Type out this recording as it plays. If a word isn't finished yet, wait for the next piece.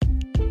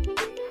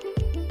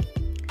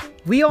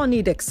We all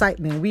need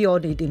excitement. We all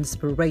need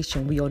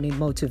inspiration. We all need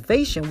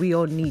motivation. We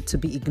all need to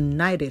be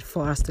ignited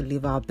for us to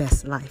live our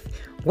best life.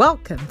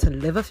 Welcome to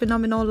Live a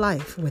Phenomenal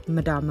Life with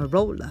Madame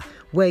Marola,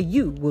 where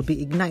you will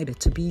be ignited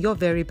to be your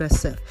very best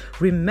self.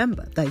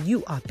 Remember that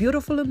you are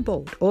beautiful and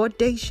bold,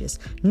 audacious.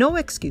 No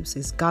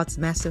excuses, God's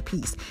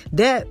masterpiece.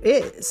 There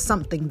is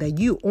something that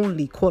you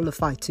only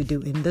qualify to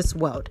do in this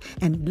world.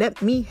 And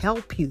let me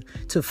help you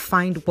to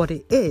find what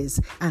it is.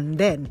 And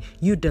then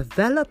you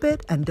develop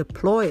it and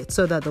deploy it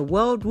so that the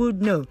world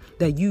would know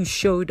that you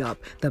showed up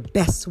the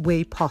best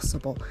way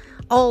possible.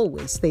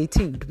 Always stay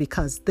tuned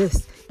because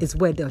this is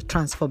where the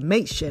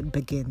transformation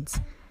begins.